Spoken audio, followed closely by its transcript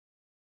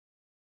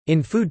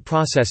In food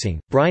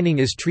processing, brining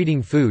is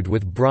treating food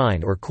with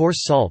brine or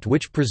coarse salt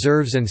which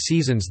preserves and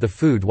seasons the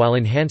food while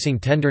enhancing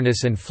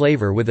tenderness and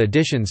flavor with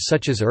additions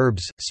such as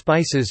herbs,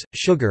 spices,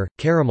 sugar,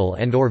 caramel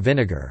and/or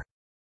vinegar.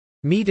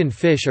 Meat and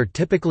fish are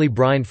typically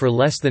brined for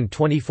less than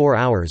 24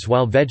 hours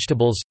while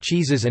vegetables,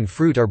 cheeses and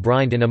fruit are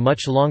brined in a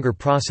much longer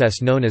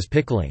process known as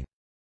pickling.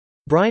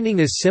 Brining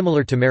is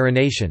similar to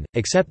marination,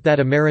 except that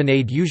a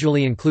marinade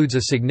usually includes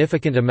a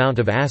significant amount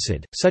of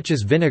acid, such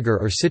as vinegar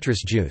or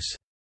citrus juice.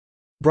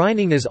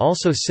 Brining is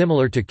also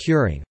similar to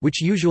curing,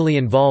 which usually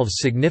involves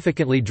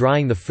significantly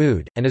drying the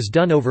food, and is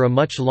done over a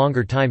much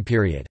longer time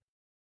period.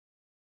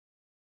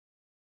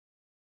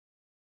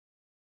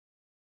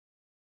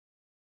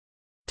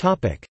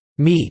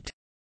 Meat.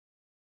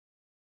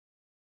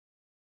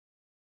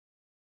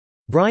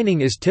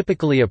 Brining is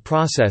typically a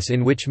process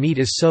in which meat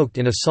is soaked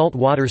in a salt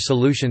water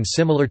solution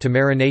similar to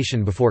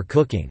marination before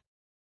cooking.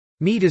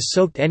 Meat is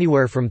soaked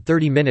anywhere from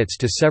 30 minutes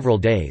to several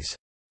days.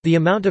 The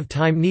amount of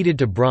time needed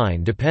to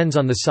brine depends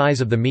on the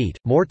size of the meat.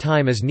 More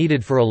time is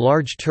needed for a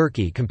large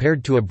turkey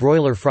compared to a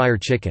broiler fryer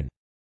chicken.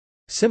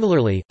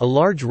 Similarly, a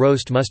large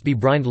roast must be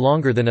brined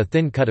longer than a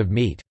thin cut of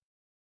meat.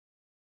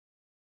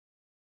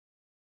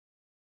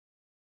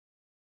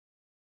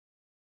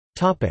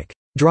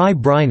 Dry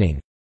brining.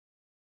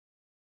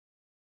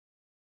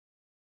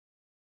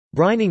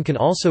 Brining can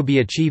also be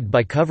achieved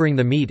by covering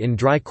the meat in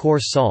dry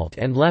coarse salt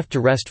and left to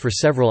rest for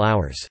several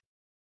hours.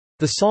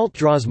 The salt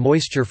draws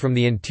moisture from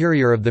the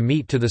interior of the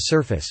meat to the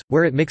surface,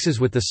 where it mixes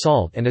with the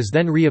salt and is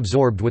then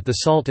reabsorbed with the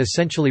salt,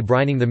 essentially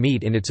brining the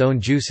meat in its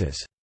own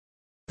juices.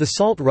 The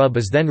salt rub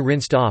is then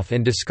rinsed off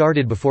and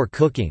discarded before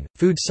cooking.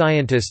 Food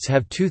scientists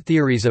have two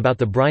theories about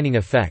the brining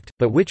effect,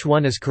 but which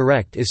one is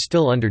correct is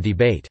still under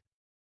debate.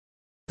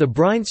 The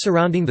brine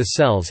surrounding the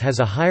cells has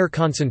a higher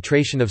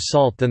concentration of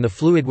salt than the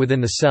fluid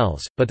within the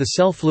cells, but the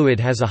cell fluid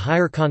has a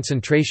higher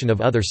concentration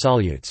of other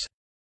solutes.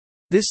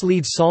 This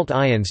leads salt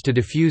ions to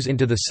diffuse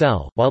into the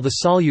cell, while the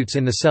solutes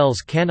in the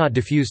cells cannot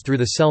diffuse through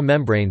the cell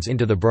membranes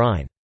into the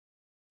brine.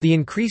 The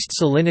increased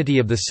salinity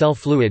of the cell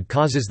fluid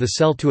causes the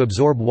cell to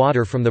absorb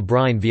water from the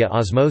brine via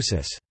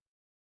osmosis.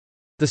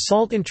 The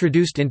salt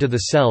introduced into the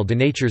cell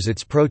denatures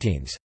its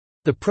proteins.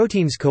 The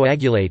proteins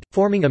coagulate,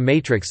 forming a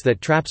matrix that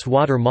traps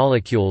water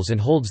molecules and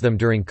holds them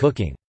during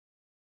cooking.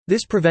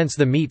 This prevents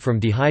the meat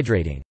from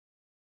dehydrating.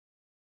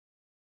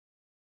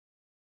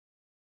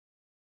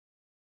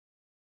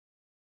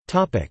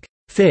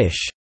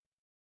 Fish.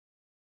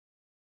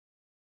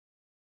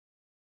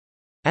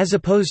 As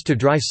opposed to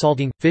dry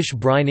salting, fish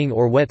brining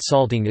or wet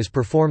salting is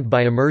performed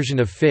by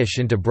immersion of fish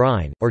into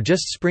brine, or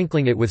just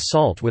sprinkling it with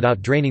salt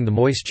without draining the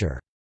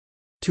moisture.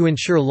 To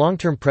ensure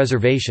long-term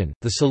preservation,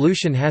 the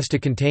solution has to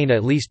contain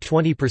at least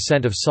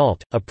 20% of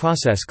salt, a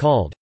process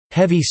called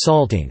heavy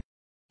salting.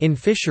 In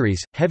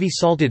fisheries, heavy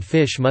salted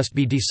fish must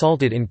be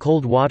desalted in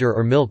cold water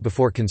or milk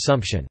before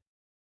consumption.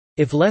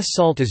 If less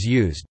salt is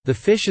used, the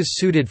fish is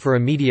suited for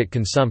immediate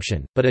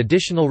consumption, but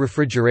additional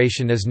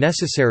refrigeration is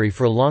necessary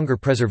for longer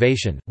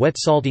preservation. Wet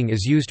salting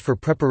is used for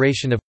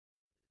preparation of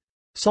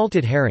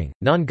salted herring,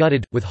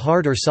 non-gutted, with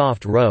hard or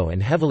soft roe,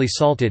 and heavily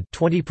salted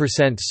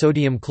 20%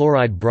 sodium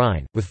chloride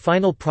brine, with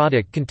final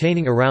product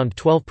containing around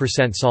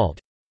 12% salt.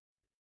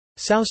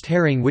 Soused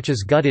herring, which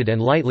is gutted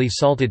and lightly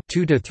salted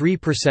 2 to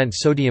 3%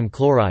 sodium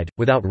chloride,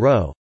 without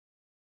roe.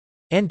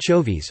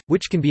 Anchovies,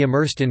 which can be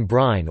immersed in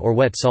brine or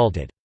wet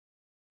salted.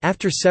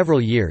 After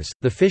several years,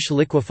 the fish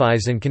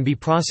liquefies and can be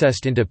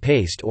processed into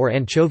paste or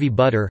anchovy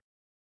butter.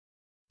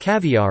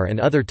 Caviar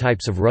and other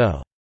types of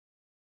roe.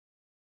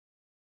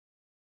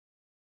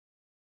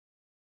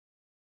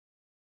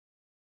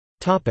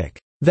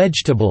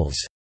 Vegetables.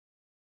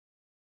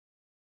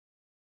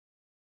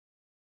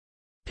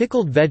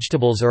 Pickled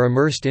vegetables are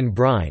immersed in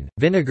brine,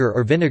 vinegar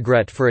or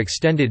vinaigrette for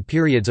extended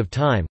periods of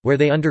time, where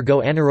they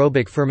undergo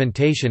anaerobic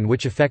fermentation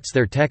which affects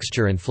their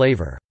texture and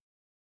flavor.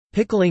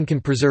 Pickling can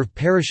preserve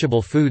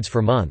perishable foods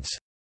for months.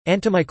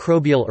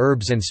 Antimicrobial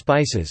herbs and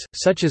spices,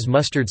 such as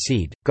mustard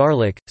seed,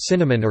 garlic,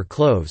 cinnamon or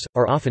cloves,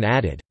 are often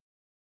added.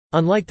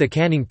 Unlike the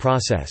canning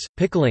process,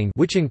 pickling,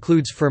 which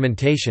includes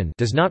fermentation,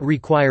 does not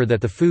require that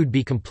the food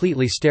be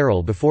completely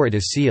sterile before it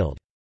is sealed.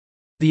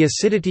 The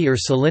acidity or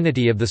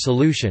salinity of the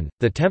solution,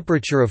 the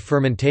temperature of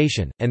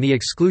fermentation, and the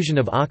exclusion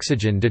of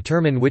oxygen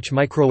determine which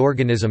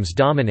microorganisms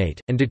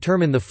dominate, and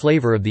determine the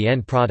flavor of the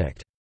end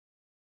product.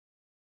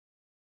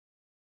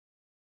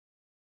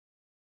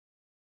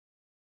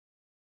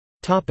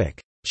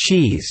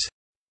 Cheese.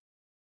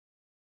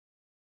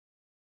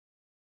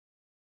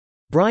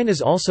 Brine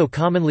is also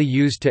commonly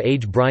used to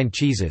age brine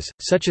cheeses,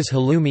 such as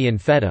halloumi and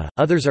feta.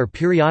 Others are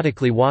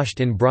periodically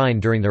washed in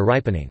brine during their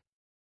ripening.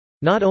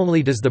 Not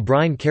only does the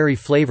brine carry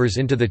flavors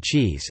into the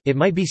cheese, it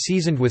might be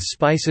seasoned with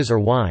spices or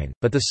wine,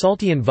 but the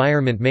salty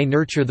environment may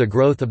nurture the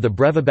growth of the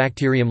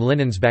Brevibacterium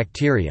linens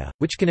bacteria,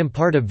 which can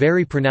impart a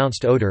very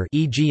pronounced odor,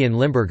 e.g. in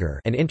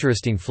Limburger, and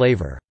interesting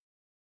flavor.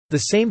 The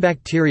same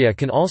bacteria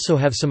can also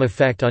have some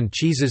effect on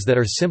cheeses that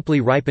are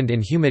simply ripened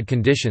in humid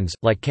conditions,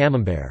 like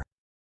camembert.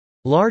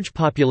 Large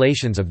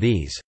populations of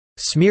these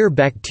smear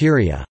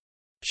bacteria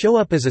Show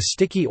up as a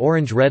sticky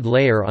orange-red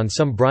layer on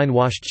some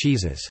brine-washed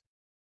cheeses.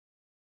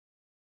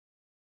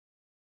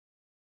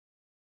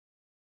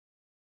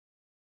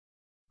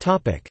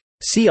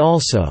 See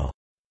also: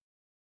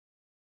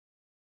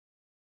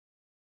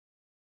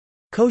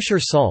 kosher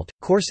salt,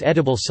 coarse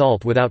edible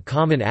salt without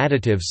common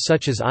additives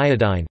such as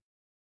iodine.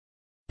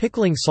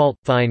 Pickling salt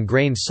 –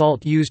 fine-grained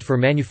salt used for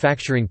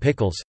manufacturing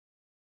pickles.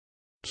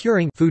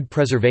 Curing food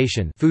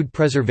preservation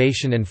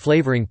and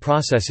flavoring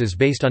processes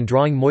based on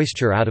drawing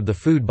moisture out of the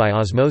food by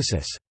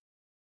osmosis.